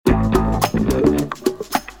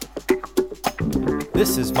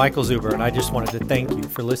This is Michael Zuber, and I just wanted to thank you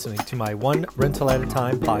for listening to my One Rental at a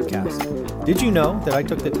Time podcast. Did you know that I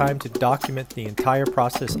took the time to document the entire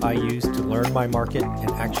process I used to learn my market and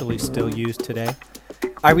actually still use today?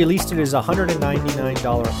 I released it as a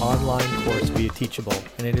 $199 online course via Teachable,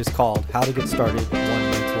 and it is called How to Get Started One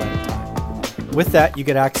Rental at a Time. With that, you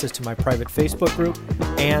get access to my private Facebook group,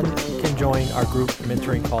 and you can join our group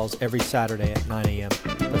mentoring calls every Saturday at 9 a.m.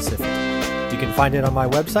 Pacific. You can find it on my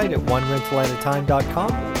website at onerentalatatime.com.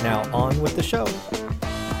 Now on with the show.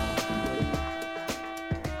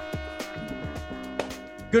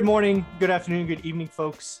 Good morning, good afternoon, good evening,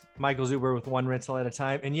 folks. Michael Zuber with One Rental at a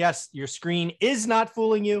Time. And yes, your screen is not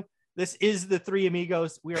fooling you. This is the Three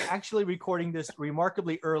Amigos. We are actually recording this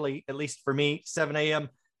remarkably early, at least for me, 7 a.m.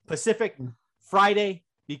 Pacific, Friday,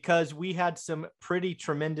 because we had some pretty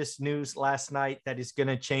tremendous news last night that is going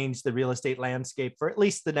to change the real estate landscape for at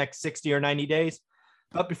least the next 60 or 90 days.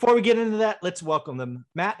 But before we get into that, let's welcome them.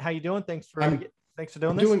 Matt, how you doing? Thanks for doing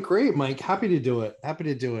this. Doing great, Mike. Happy to do it.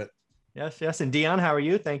 Yes. And Dion, how are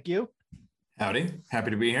you? Thank you. Howdy.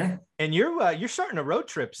 Happy to be here. And you're starting a road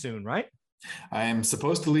trip soon, right? I am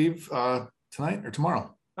supposed to leave tonight or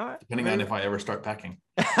tomorrow, all right, depending on if I ever start packing.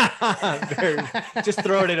 Just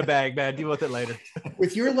throw it in a bag, man. Deal with it later.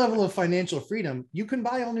 With your level of financial freedom, you can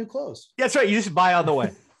buy all new clothes. That's right. You just buy on the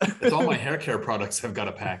way. It's all my hair care products I've got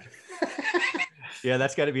to pack. Yeah,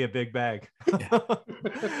 that's got to be a big bag. Yeah.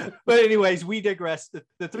 But anyways, we digress.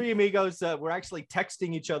 The Three Amigos were actually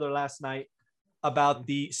texting each other last night about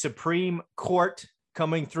the Supreme Court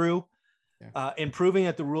coming through and proving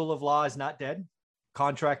that the rule of law is not dead.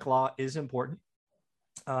 Contract law is important.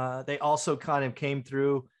 They also kind of came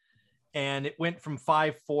through and it went from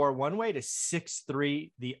 5-4 one way to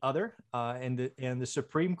 6-3 the other. And the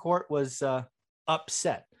Supreme Court was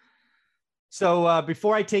upset. So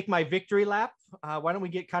before I take my victory lap, why don't we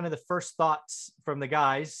get kind of the first thoughts from the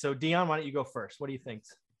guys? So Dion, why don't you go first? What do you think?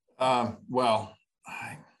 Well,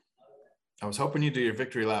 I was hoping you'd do your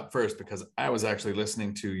victory lap first because I was actually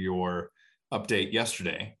listening to your update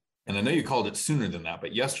yesterday. And I know you called it sooner than that,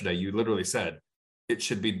 but yesterday you literally said it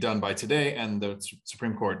should be done by today. And the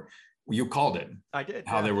Supreme Court, you called it. I did.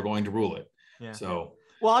 How they were going to rule it. Yeah. So.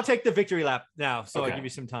 Well, I'll take the victory lap now, so I'll give you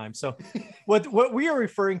some time. So what we are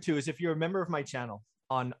referring to is, if you're a member of my channel,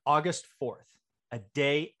 on August 4th, a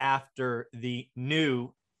day after the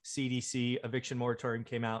new CDC eviction moratorium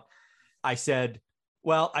came out, I said,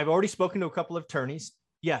 well, I've already spoken to a couple of attorneys.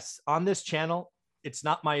 Yes, on this channel, it's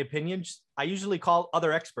not my opinion. I usually call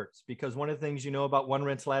other experts because one of the things you know about One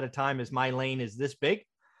Rental at a Time is my lane is this big.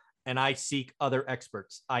 And I seek other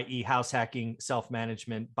experts, i.e. house hacking,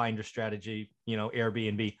 self-management, binder strategy,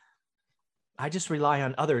 Airbnb. I just rely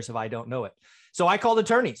on others if I don't know it. So I called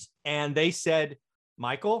attorneys and they said,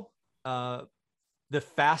 Michael, the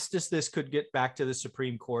fastest this could get back to the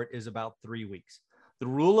Supreme Court is about 3 weeks. The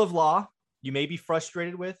rule of law, you may be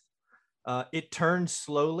frustrated with, it turns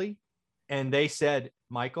slowly. And they said,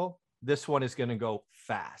 Michael, this one is going to go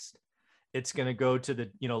fast. It's going to go to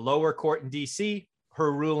the lower court in DC. Her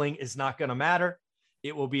ruling is not going to matter.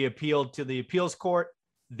 It will be appealed to the appeals court.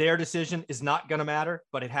 Their decision is not going to matter,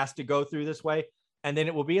 but it has to go through this way. And then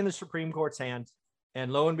it will be in the Supreme Court's hands.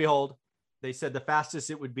 And lo and behold, they said the fastest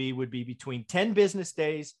it would be between 10 business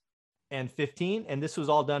days and 15. And this was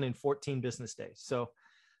all done in 14 business days. So,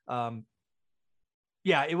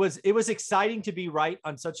 it was exciting to be right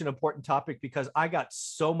on such an important topic because I got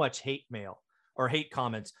so much hate mail or hate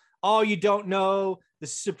comments. Oh, you don't know. The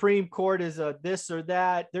Supreme Court is a this or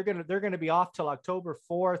that. They're gonna be off till October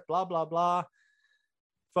 4th. Blah blah blah.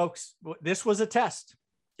 Folks, this was a test.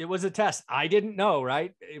 It was a test. I didn't know,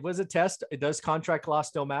 right? It was a test. Does contract law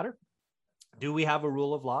still matter? Do we have a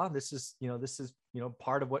rule of law? This is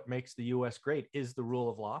part of what makes the U.S. great is the rule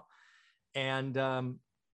of law. And and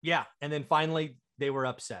then finally they were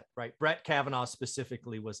upset, right? Brett Kavanaugh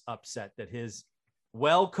specifically was upset that his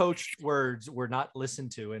well-coached words were not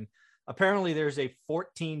listened to. And apparently there's a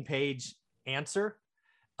 14-page answer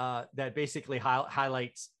that basically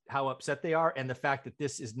highlights how upset they are. And the fact that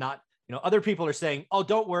this is not, other people are saying, oh,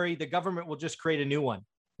 don't worry, the government will just create a new one.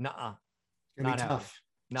 Nuh-uh. It's going to be tough.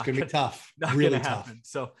 It's going to be tough. Really tough.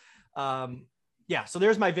 So, so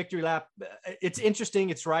there's my victory lap. It's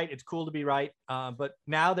interesting. It's right. It's cool to be right. But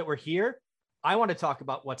now that we're here, I want to talk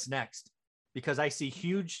about what's next. Because I see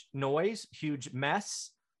huge noise, huge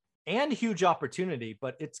mess, and huge opportunity,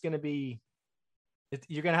 but it's going to be,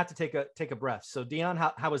 you're going to have to take a breath. So Dion,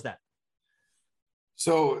 how was that?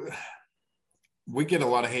 So we get a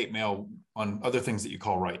lot of hate mail on other things that you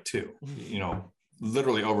call right too.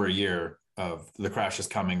 Literally over a year of the crash is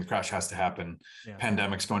coming, the crash has to happen. Yeah.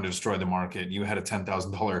 Pandemic's going to destroy the market. You had a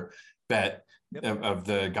 $10,000 bet Yep. of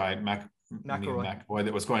the guy McElroy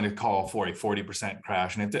that was going to call for a 40%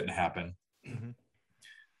 crash, and it didn't happen. Mm-hmm.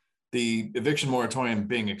 The eviction moratorium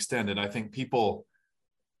being extended, I think people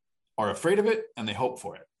are afraid of it and they hope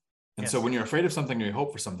for it. And Yes. so when you're afraid of something or you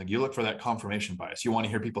hope for something, you look for that confirmation bias. You want to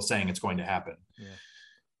hear people saying it's going to happen.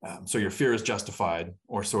 Yeah. So your fear is justified,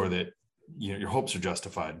 or so that your hopes are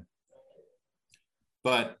justified.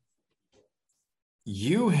 But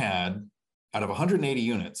you had, out of 180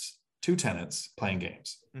 units, 2 tenants playing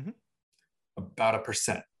games, mm-hmm. about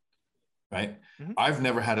 1%, right? Mm-hmm. I've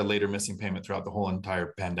never had a later missing payment throughout the whole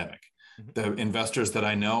entire pandemic. Mm-hmm. The investors that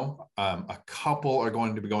I know, a couple are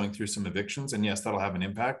going to be going through some evictions, and yes, that'll have an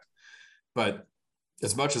impact. But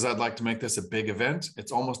as much as I'd like to make this a big event,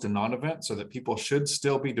 it's almost a non-event, so that people should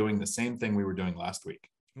still be doing the same thing we were doing last week.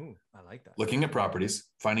 Ooh, I like that. Looking at properties,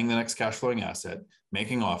 finding the next cash flowing asset,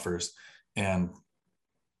 making offers. And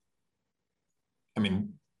I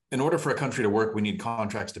mean, in order for a country to work, we need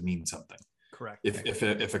contracts to mean something. Correct.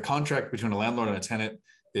 If a contract between a landlord and a tenant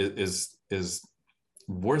is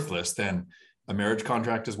worthless, then a marriage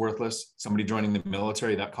contract is worthless. Somebody joining the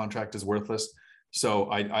military, that contract is worthless. So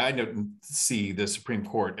I don't see the Supreme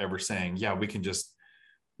Court ever saying, yeah, we can just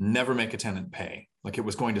never make a tenant pay. Like, it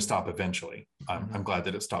was going to stop eventually. I'm glad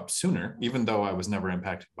that it stopped sooner, even though I was never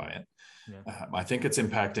impacted by it. Yeah. I think it's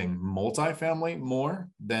impacting multifamily more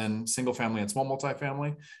than single family and small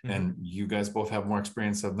multifamily. Mm-hmm. And you guys both have more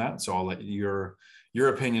experience than that. So I'll let your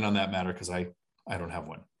opinion on that matter, because I don't have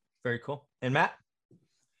one. Very cool. And Matt?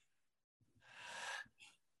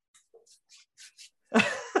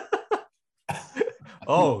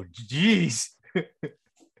 Oh, geez.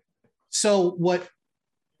 So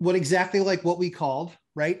what exactly like what we called,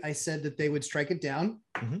 right? I said that they would strike it down.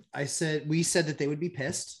 Mm-hmm. We said that they would be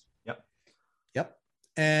pissed. Yep.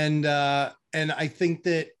 And I think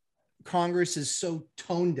that Congress is so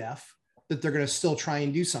tone deaf that they're going to still try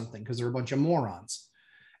and do something because they're a bunch of morons.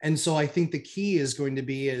 And so I think the key is going to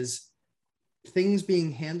be is things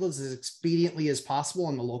being handled as expediently as possible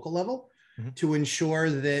on the local level, mm-hmm. to ensure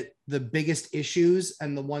that the biggest issues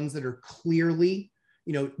and the ones that are clearly,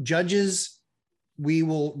 judges, we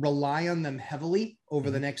will rely on them heavily over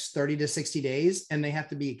mm-hmm. the next 30 to 60 days, and they have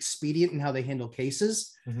to be expedient in how they handle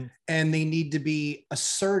cases, mm-hmm. and they need to be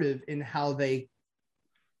assertive in how they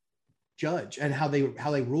judge and how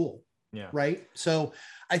they rule. Yeah. Right. So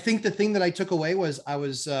I think the thing that I took away was I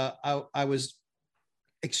was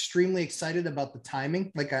extremely excited about the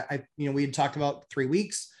timing. Like we had talked about 3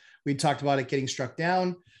 weeks. We talked about it getting struck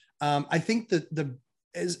down. I think that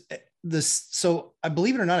so I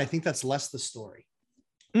believe it or not, I think that's less the story.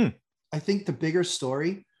 I think the bigger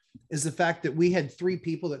story is the fact that we had 3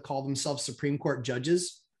 people that call themselves Supreme Court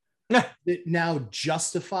judges that now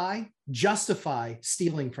justify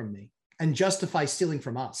stealing from me and justify stealing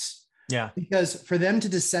from us. Yeah. Because for them to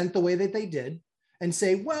dissent the way that they did and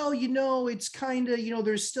say, well, it's kind of,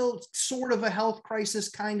 there's still sort of a health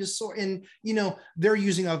crisis and, they're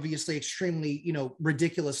using obviously extremely,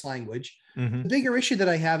 ridiculous language. Mm-hmm. The bigger issue that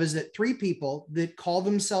I have is that 3 people that call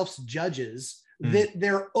themselves judges, that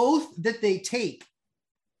their oath that they take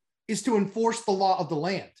is to enforce the law of the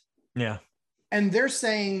land. Yeah. And they're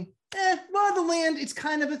saying, law of the land, it's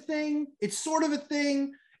kind of a thing. It's sort of a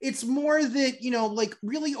thing. It's more that,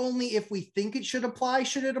 really only if we think it should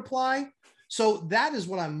it apply. So that is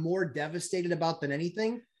what I'm more devastated about than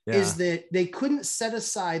anything, is that they couldn't set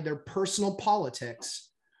aside their personal politics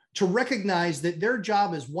to recognize that their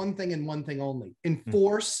job is one thing and one thing only: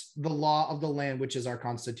 enforce the law of the land, which is our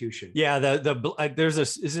Constitution. Yeah.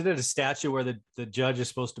 Isn't it a statue where the judge is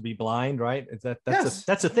supposed to be blind, right?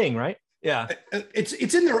 That's a thing, right? Yeah.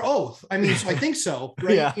 It's in their oath. I mean, so I think so,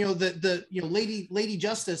 right? Yeah. The Lady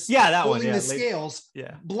Justice. Yeah, that holding one. Yeah, the scales.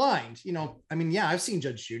 Yeah. Blind. I've seen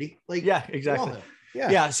Judge Judy. Yeah, exactly.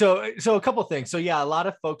 Yeah. So a couple of things. So a lot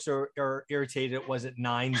of folks are irritated. It was at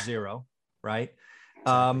 9-0, right?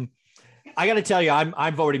 I got to tell you,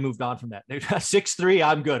 I've already moved on from that. 6-3,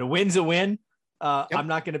 I'm good. A win's a win. Yep. I'm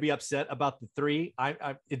not going to be upset about the 3.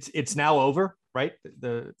 It's now over, right?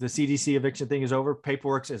 The CDC eviction thing is over.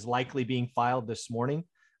 Paperwork is likely being filed this morning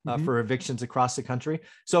for evictions across the country.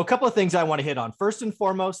 So a couple of things I want to hit on. First and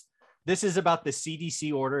foremost, this is about the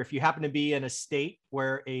CDC order. If you happen to be in a state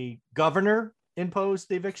where a governor imposed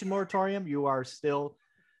the eviction moratorium, you are still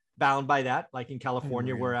bound by that. Like in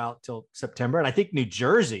California, we're out till September. And I think New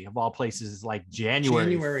Jersey, of all places, is like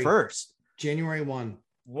January 1st. January 1.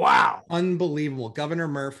 Wow. Unbelievable. Governor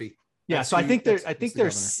Murphy. Yeah. So I think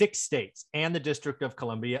there's 6 states and the District of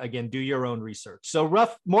Columbia. Again, do your own research. So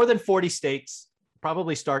more than 40 states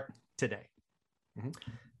probably start today. Mm-hmm.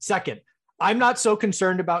 Second, I'm not so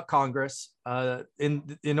concerned about Congress.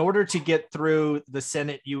 In order to get through the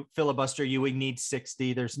Senate, you filibuster, you would need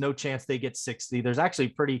 60. There's no chance they get 60. There's actually a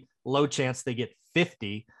pretty low chance they get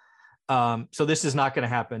 50. So this is not going to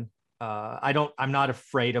happen. I'm not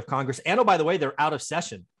afraid of Congress. And oh, by the way, they're out of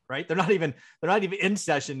session, right? They're not even in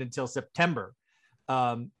session until September.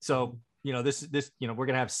 So, this, we're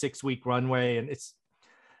going to have 6-week runway,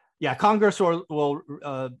 and Congress will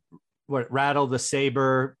rattle the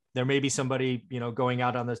saber. There may be somebody, going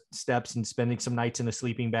out on the steps and spending some nights in a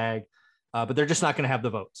sleeping bag, but they're just not going to have the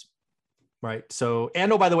votes. Right. So,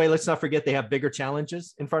 and oh, by the way, let's not forget they have bigger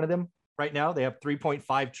challenges in front of them right now. They have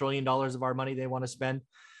 $3.5 trillion of our money they want to spend.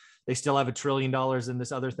 They still have $1 trillion in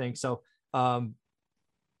this other thing. So,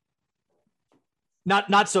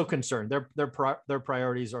 not so concerned. Their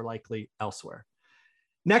priorities are likely elsewhere.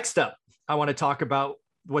 Next up, I want to talk about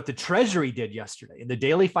what the Treasury did yesterday. In the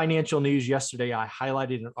Daily Financial News yesterday, I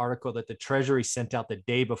highlighted an article that the Treasury sent out the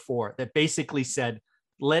day before that basically said,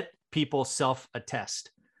 let people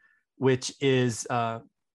self-attest, which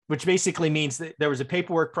basically means that there was a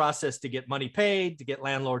paperwork process to get money paid, to get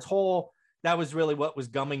landlords whole. That was really what was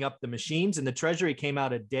gumming up the machines. And the Treasury came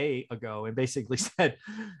out a day ago and basically said,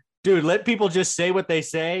 dude, let people just say what they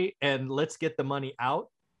say and let's get the money out.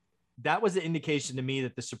 That was an indication to me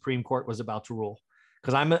that the Supreme Court was about to rule.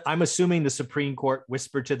 Because I'm assuming the Supreme Court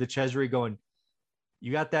whispered to the Treasury going,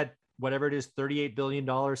 you got that, whatever it is, $38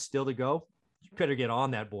 billion still to go. You better get on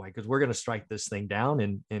that, boy, because we're going to strike this thing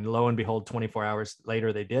down. And lo and behold, 24 hours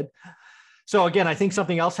later, they did. So again, I think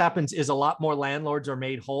something else happens is a lot more landlords are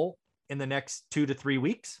made whole in the next 2 to 3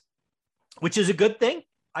 weeks, which is a good thing,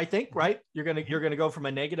 I think, right? You're going to go from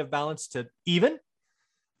a negative balance to even.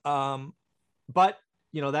 But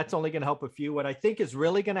that's only going to help a few. What I think is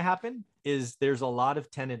really going to happen is there's a lot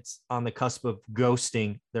of tenants on the cusp of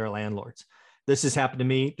ghosting their landlords. This has happened to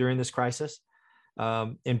me during this crisis.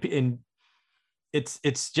 And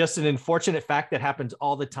it's just an unfortunate fact that happens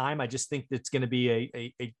all the time. I just think it's going to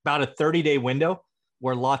be about a 30-day window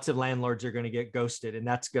where lots of landlords are going to get ghosted, and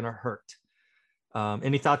that's going to hurt.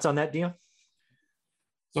 Any thoughts on that, Dio?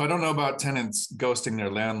 So I don't know about tenants ghosting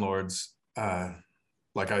their landlords.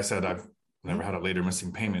 Like I said, I've never had a later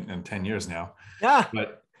missing payment in 10 years now. Yeah.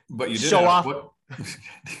 But you did show off. Well,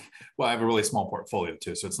 I have a really small portfolio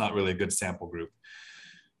too, so it's not really a good sample group.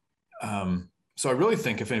 So I really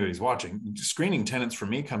think if anybody's watching, screening tenants for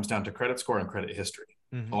me comes down to credit score and credit history.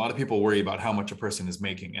 Mm-hmm. A lot of people worry about how much a person is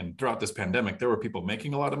making. And throughout this pandemic, there were people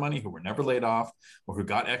making a lot of money who were never laid off or who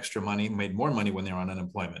got extra money, made more money when they were on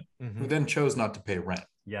unemployment, mm-hmm. who then chose not to pay rent.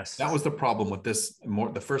 Yes. That was the problem with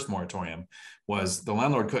the first moratorium was the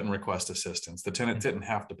landlord couldn't request assistance. The tenant mm-hmm. didn't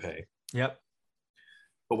have to pay. Yep.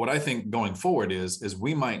 But what I think going forward is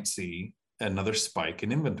we might see another spike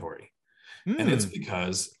in inventory. And it's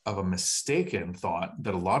because of a mistaken thought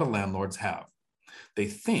that a lot of landlords have. They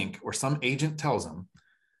think, or some agent tells them,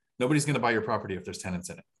 nobody's going to buy your property if there's tenants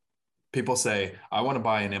in it. People say, I want to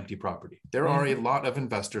buy an empty property. There are a lot of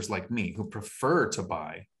investors like me who prefer to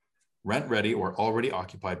buy rent-ready or already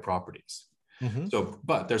occupied properties. Mm-hmm.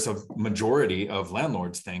 But there's a majority of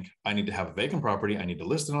landlords think, I need to have a vacant property. I need to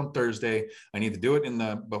list it on Thursday. I need to do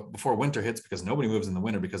it before winter hits because nobody moves in the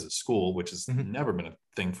winter because of school, which has mm-hmm. never been a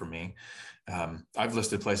thing for me. I've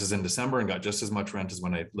listed places in December and got just as much rent as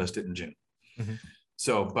when I listed in June.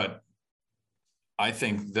 Mm-hmm. But I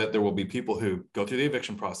think that there will be people who go through the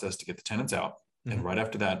eviction process to get the tenants out. Mm-hmm. And right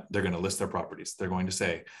after that, they're going to list their properties. They're going to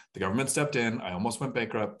say, the government stepped in. I almost went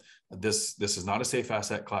bankrupt. This is not a safe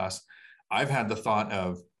asset class. I've had the thought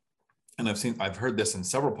of, and I've heard this in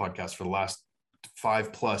several podcasts for the last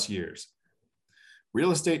 5+ years.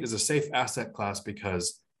 Real estate is a safe asset class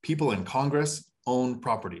because people in Congress own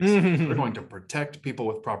properties. They're going to protect people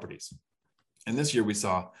with properties. And this year we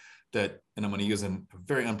saw that, and I'm going to use a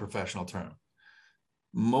very unprofessional term,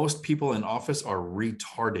 most people in office are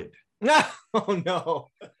retarded. Oh no.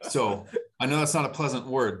 So I know that's not a pleasant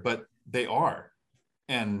word, but they are.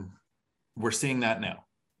 And we're seeing that now.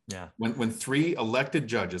 Yeah. When 3 elected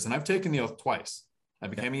judges, and I've taken the oath twice. I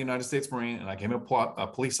became a United States Marine and I became a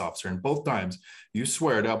police officer. And both times you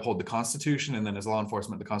swear to uphold the Constitution and then as law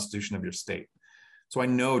enforcement, the Constitution of your state. So I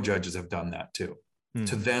know judges have done that too.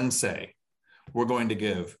 To then say, we're going to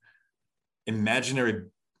give imaginary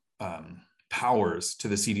powers to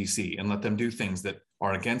the CDC and let them do things that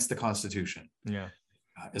are against the Constitution. Yeah.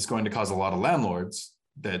 Is going to cause a lot of landlords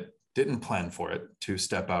that didn't plan for it to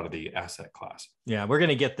step out of the asset class. Yeah, we're going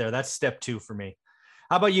to get there. That's step 2 for me.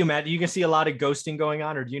 How about you, Matt? You can see a lot of ghosting going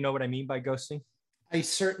on, or do you know what I mean by ghosting? I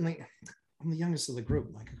certainly, I'm the youngest of the group.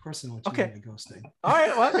 Like, of course I know what you mean by ghosting. All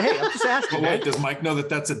right. Well, hey, I'm just asking. But wait, does Mike know that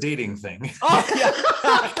that's a dating thing? Oh,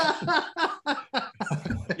 yeah.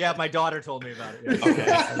 Yeah, my daughter told me about it.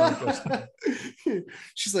 Yeah. Okay.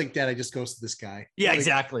 She's like, Dad, I just ghosted this guy. Yeah, like,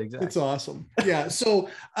 exactly. It's awesome. Yeah. So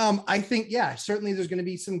I think, yeah, certainly there's going to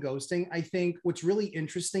be some ghosting. I think what's really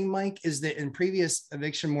interesting, Mike, is that in previous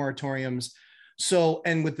eviction moratoriums,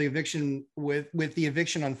 and with the eviction, with the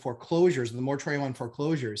eviction on foreclosures, the moratorium on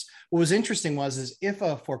foreclosures, what was interesting is if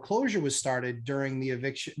a foreclosure was started during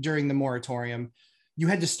the moratorium, you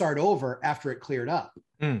had to start over after it cleared up.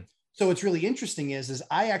 Mm. So what's really interesting is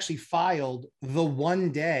I actually filed the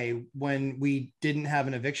one day when we didn't have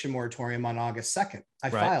an eviction moratorium on August 2nd. I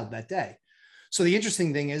filed that day. So the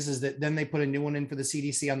interesting thing is that then they put a new one in for the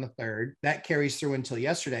CDC on the 3rd. That carries through until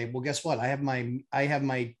yesterday. Well, guess what? I have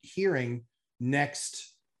my hearing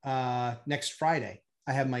next Friday.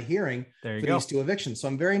 I have my hearing for these 2 evictions. So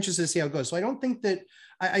I'm very interested to see how it goes. So I don't think that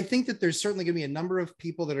I think that there's certainly going to be a number of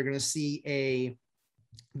people that are going to see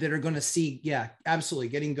yeah, absolutely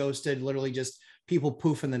getting ghosted, literally just people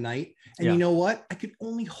poof in the night. And you know what? I could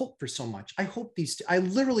only hope for so much. I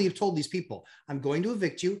literally have told these people, I'm going to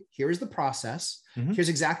evict you. Here's the process. Mm-hmm. Here's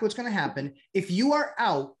exactly what's going to happen. If you are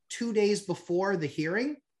out 2 days before the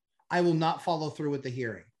hearing, I will not follow through with the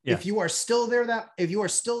hearing. Yeah. If you are still there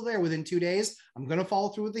within 2 days, I'm going to follow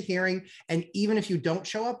through with the hearing. And even if you don't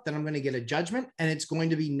show up, then I'm going to get a judgment, and it's going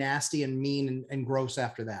to be nasty and mean and gross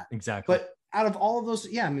after that. Exactly. But out of all of those,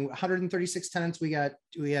 136 tenants, we had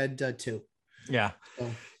 2. Yeah.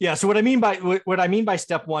 Yeah. So what I mean by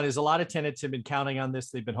step 1 is a lot of tenants have been counting on this.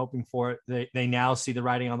 They've been hoping for it. They now see the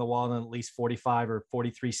writing on the wall in at least 45 or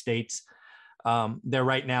 43 states. They're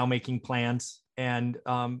right now making plans, and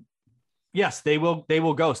yes, they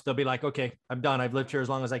will ghost. They'll be like, okay, I'm done. I've lived here as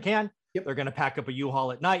long as I can. Yep. They're going to pack up a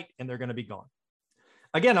U-Haul at night and they're going to be gone.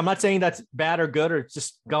 Again, I'm not saying that's bad or good, or it's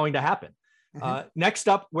just going to happen. Mm-hmm. Next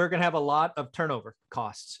up, we're going to have a lot of turnover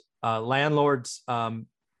costs. Landlords,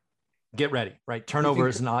 get ready, right? Turnover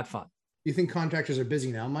is not fun. You think contractors are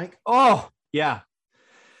busy now, Mike? Oh, yeah.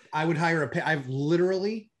 I would hire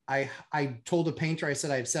I told a painter, I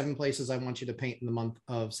said, I have 7 places I want you to paint in the month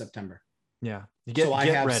of September. Yeah. I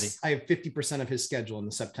have ready. I have 50% of his schedule in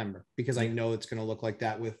the September, because I know it's going to look like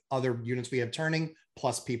that with other units we have turning,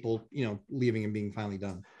 plus people, leaving and being finally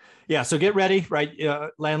done. Yeah. So get ready, right?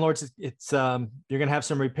 Landlords, it's you're going to have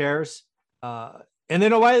some repairs. And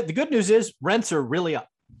then the good news is rents are really up.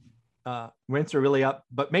 But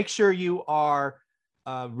make sure you are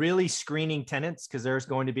really screening tenants, because there's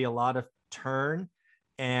going to be a lot of turn,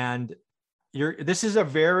 and this is a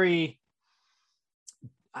very,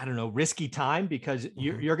 risky time, because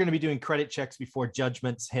you're going to be doing credit checks before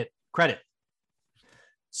judgments hit credit.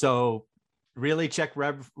 So really check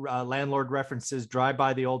landlord references, drive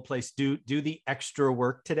by the old place, do the extra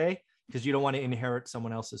work today, because you don't want to inherit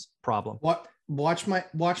someone else's problem. Watch my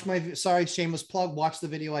sorry, shameless plug. Watch the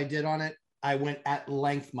video I did on it. I went at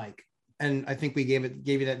length, Mike, and I think we gave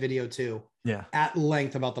you that video too. Yeah, at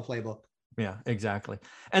length about the playbook. Yeah, exactly.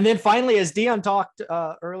 And then finally, as Dion talked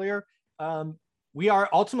earlier, we are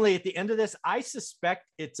ultimately at the end of this. I suspect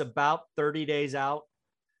it's about 30 days out,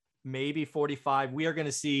 maybe 45. We are going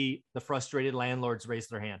to see the frustrated landlords raise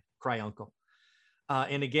their hand, cry uncle.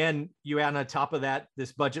 And again, you add on top of that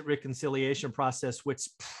this budget reconciliation process, which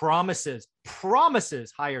promises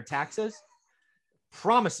higher taxes.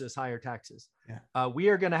 Yeah. We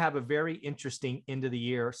are going to have a very interesting end of the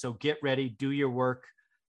year. So get ready, do your work.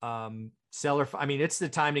 It's the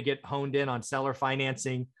time to get honed in on seller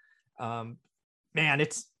financing. Man,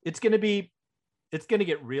 it's going to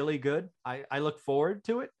get really good. I look forward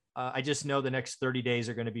to it. I just know the next 30 days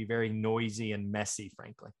are going to be very noisy and messy,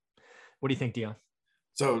 frankly. What do you think, Dion?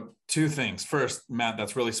 So 2 things. First, Matt,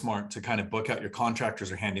 that's really smart to kind of book out your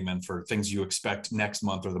contractors or handymen for things you expect next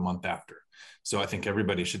month or the month after. So I think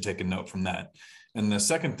everybody should take a note from that. And the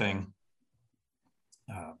second thing,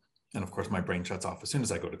 and of course my brain shuts off as soon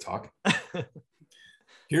as I go to talk.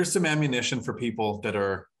 Here's some ammunition for people that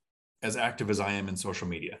are as active as I am in social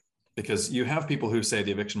media, because you have people who say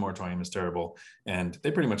the eviction moratorium is terrible and they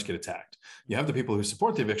pretty much get attacked. You have the people who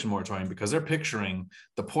support the eviction moratorium because they're picturing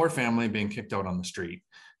the poor family being kicked out on the street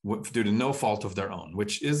due to no fault of their own,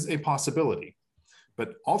 which is a possibility.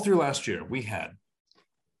 But all through last year, we had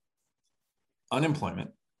unemployment,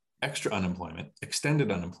 extra unemployment,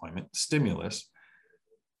 extended unemployment, stimulus,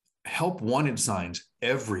 help wanted signs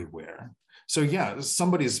everywhere. So yeah,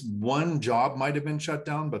 somebody's one job might have been shut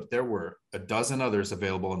down, but there were a dozen others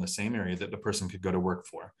available in the same area that the person could go to work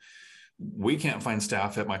for. We can't find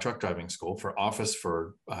staff at my truck driving school for office,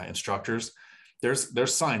 for instructors.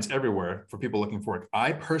 There's signs everywhere for people looking for work.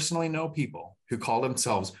 I personally know people who call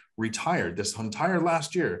themselves retired this entire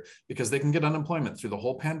last year because they can get unemployment through the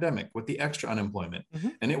whole pandemic with the extra unemployment.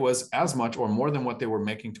 And it was as much or more than what they were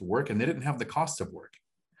making to work, and they didn't have the cost of work.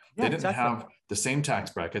 They didn't have the same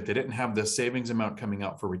tax bracket. They didn't have the savings amount coming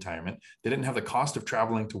out for retirement. They didn't have the cost of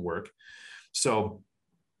traveling to work. So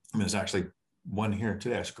I mean, there's actually one here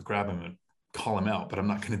today. I should go grab him and call him out, but I'm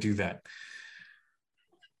not going to do that.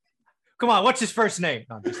 Come on, what's his first name?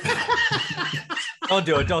 No, don't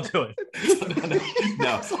do it. Don't do it.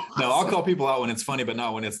 No, I'll call people out when it's funny, but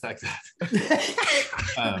not when it's like that.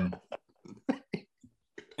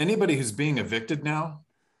 Anybody who's being evicted now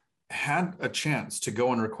had a chance to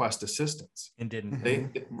go and request assistance and didn't.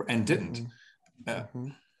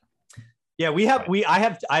 Yeah, I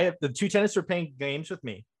have the two tenants who are playing games with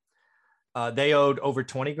me. They owed over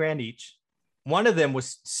 20 grand each. One of them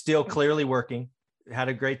was still clearly working, had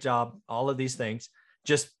a great job, all of these things,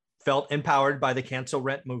 just felt empowered by the cancel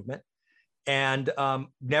rent movement, and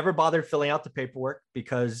never bothered filling out the paperwork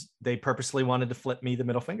because they purposely wanted to flip me the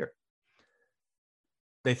middle finger.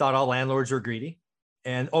 They thought all landlords were greedy.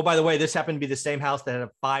 And oh, by the way, this happened to be the same house that had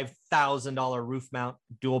a $5,000 roof mount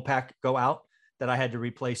dual pack go out that I had to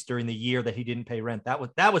replace during the year that he didn't pay rent. That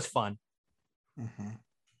was fun.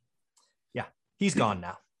 Yeah, he's gone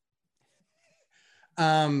now.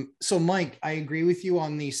 So Mike, I agree with you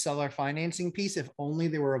on the seller financing piece. If only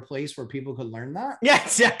there were a place where people could learn that. Yeah,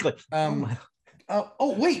 exactly.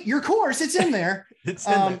 Oh wait, your course, it's in there. It's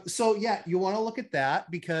in there. So yeah, you want to look at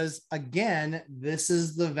that because again, this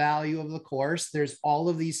is the value of the course. There's all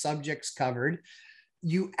of these subjects covered.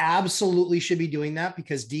 You absolutely should be doing that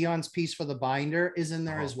because Dion's piece for the binder is in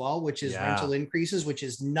there as well, which is rental increases, which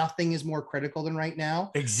is nothing is more critical than right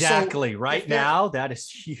now. Exactly. So right now, that is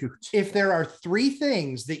huge. If there are three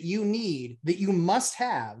things that you need, that you must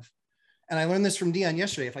have, and I learned this from Dion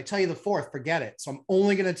yesterday, if I tell you the fourth, forget it. So I'm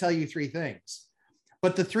only going to tell you three things.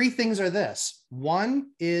 But the three things are this. One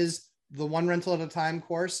is the one rental at a time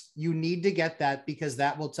course. You need to get that because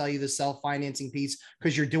that will tell you the self-financing piece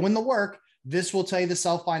because you're doing the work. This will tell you the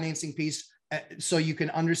self-financing piece so you can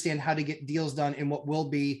understand how to get deals done in what will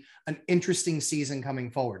be an interesting season coming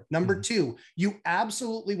forward. Number two, you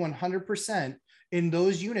absolutely 100% in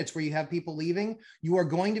those units where you have people leaving, you are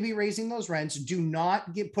going to be raising those rents. Do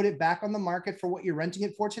not put it back on the market for what you're renting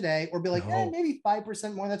it for today, or be like, maybe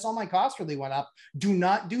 5% more. That's all my costs really went up. Do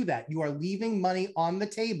not do that. You are leaving money on the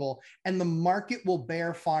table and the market will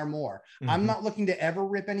bear far more. I'm not looking to ever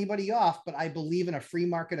rip anybody off, but I believe in a free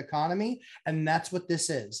market economy. And that's what this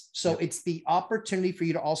is. So it's the opportunity for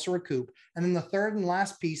you to also recoup. And then the third and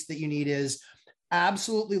last piece that you need is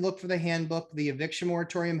absolutely look for the handbook, the eviction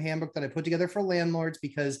moratorium handbook that I put together for landlords,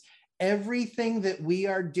 because everything that we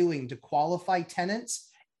are doing to qualify tenants,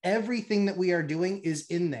 everything that we are doing is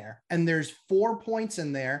in there. And there's 4 points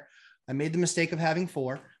in there. I made the mistake of having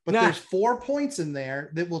 4, but there's 4 points in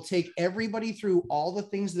there that will take everybody through all the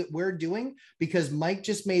things that we're doing, because Mike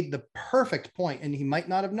just made the perfect point, and he might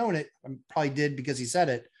not have known it. I probably did because he said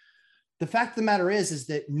it. The fact of the matter is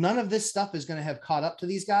that none of this stuff is going to have caught up to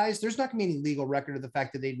these guys. There's not going to be any legal record of the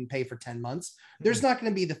fact that they didn't pay for 10 months. There's not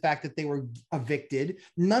going to be the fact that they were evicted.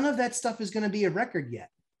 None of that stuff is going to be a record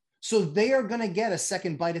yet. So they are going to get a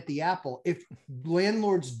second bite at the apple if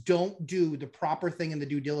landlords don't do the proper thing in the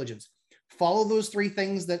due diligence. Follow those 3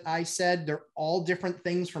 things that I said. They're all different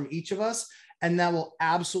things from each of us. And that will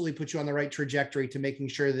absolutely put you on the right trajectory to making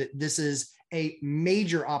sure that this is a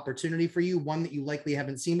major opportunity for you, one that you likely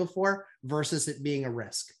haven't seen before, versus it being a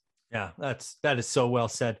risk. Yeah, that is so well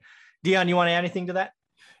said. Dion, you want to add anything to that?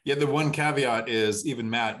 Yeah, the one caveat is, even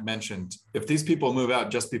Matt mentioned, if these people move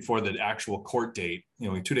out just before the actual court date,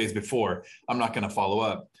 2 days before, I'm not going to follow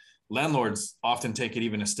up. Landlords often take it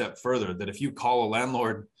even a step further, that if you call a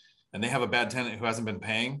landlord and they have a bad tenant who hasn't been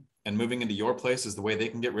paying, and moving into your place is the way they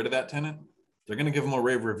can get rid of that tenant, they're going to give them a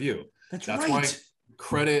rave review. That's right. Why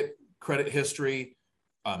credit history,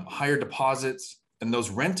 higher deposits, and those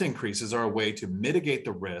rent increases are a way to mitigate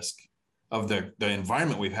the risk of the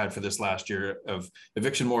environment we've had for this last year of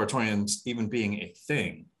eviction moratoriums even being a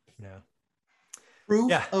thing.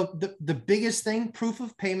 Proof of the biggest thing, proof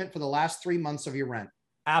of payment for the last 3 months of your rent.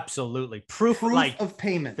 Absolutely. Proof like of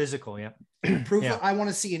payment. Physical, Proof of, I want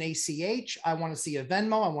to see an ACH. I want to see a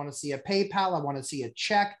Venmo. I want to see a PayPal. I want to see a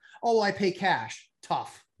check. Oh, I pay cash.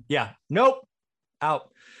 Tough. Yeah. Nope.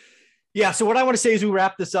 Out. Yeah. So what I want to say is we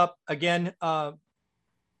wrap this up again.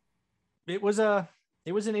 It was an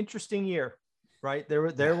interesting year, right?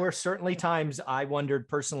 There were certainly times I wondered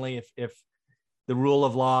personally if the rule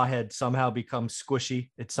of law had somehow become squishy.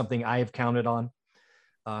 It's something I have counted on.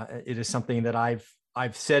 It is something that I've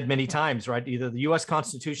I've said many times, right? Either the U.S.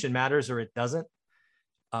 Constitution matters or it doesn't.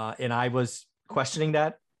 And I was questioning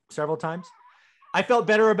that several times. I felt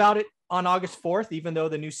better about it on August 4th, even though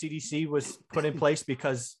the new CDC was put in place,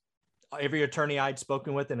 because every attorney I'd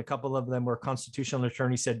spoken with, and a couple of them were constitutional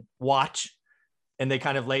attorneys, said, watch. And they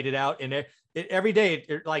kind of laid it out. And every day,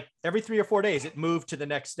 like every 3 or 4 days, it moved to the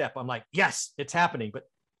next step. I'm like, yes, it's happening. But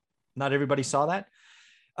not everybody saw that.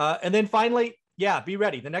 And then finally, yeah, be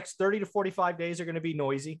ready. The next 30 to 45 days are going to be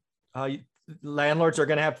noisy. Landlords are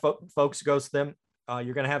going to have folks ghost them.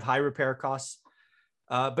 You're going to have high repair costs.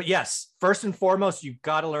 But yes, first and foremost, you've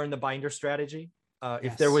got to learn the binder strategy. Yes.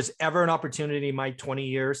 If there was ever an opportunity in my 20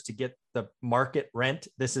 years to get the market rent,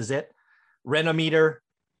 this is it. Renometer,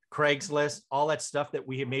 Craigslist, all that stuff that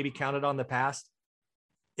we have maybe counted on in the past,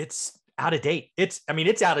 it's out of date. It's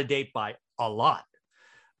out of date by a lot.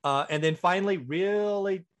 And then finally,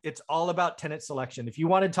 really, it's all about tenant selection. If you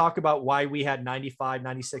want to talk about why we had 95,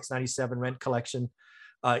 96, 97 rent collection,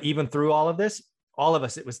 even through all of this, all of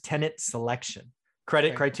us, it was tenant selection,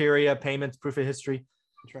 credit criteria, payments, proof of history.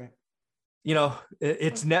 That's right. You know,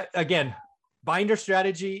 it's again, binder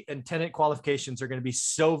strategy and tenant qualifications are going to be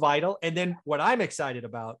so vital. And then what I'm excited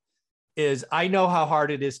about is I know how hard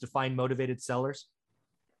it is to find motivated sellers.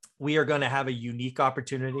 We are going to have a unique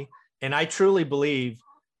opportunity. And I truly believe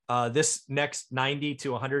this next 90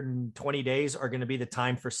 to 120 days are going to be the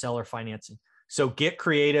time for seller financing. So get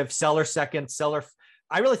creative, seller seconds,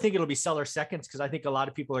 I really think it'll be seller seconds, because I think a lot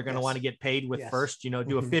of people are going to want to get paid with first, you know,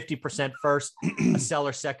 do a 50% first, a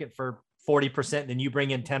seller second for 40%, then you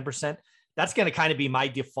bring in 10%. That's going to kind of be my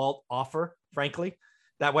default offer, frankly.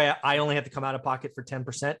 That way I only have to come out of pocket for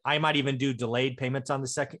 10%. I might even do delayed payments on the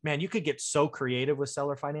second. Man, you could get so creative with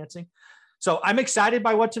seller financing. So I'm excited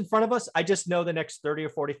by what's in front of us. I just know the next 30 or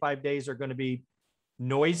 45 days are going to be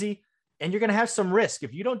noisy, and you're going to have some risk.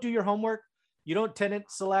 If you don't do your homework, you don't tenant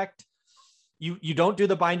select, you don't do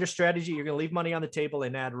the binder strategy, you're going to leave money on the table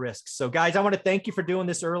and add risks. So guys, I want to thank you for doing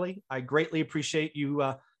this early. I greatly appreciate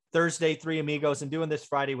you Thursday, Three Amigos, and doing this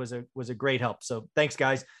Friday was a great help. So thanks,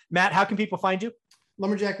 guys. Matt, how can people find you?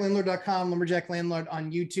 Lumberjacklandlord.com, Lumberjack Landlord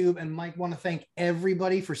on YouTube. And Mike, want to thank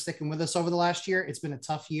everybody for sticking with us over the last year. It's been a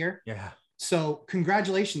tough year. Yeah. So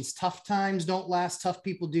congratulations. Tough times don't last. Tough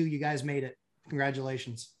people do. You guys made it.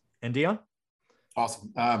 Congratulations. And Dion?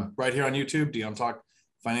 Awesome. Right here on YouTube, Dion Talk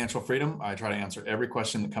Financial Freedom. I try to answer every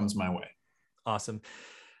question that comes my way. Awesome.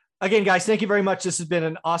 Again, guys, thank you very much. This has been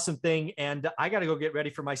an awesome thing. And I got to go get ready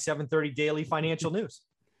for my 7:30 daily financial news.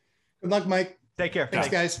 Good luck, Mike. Take care. Thanks,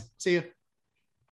 guys. See you.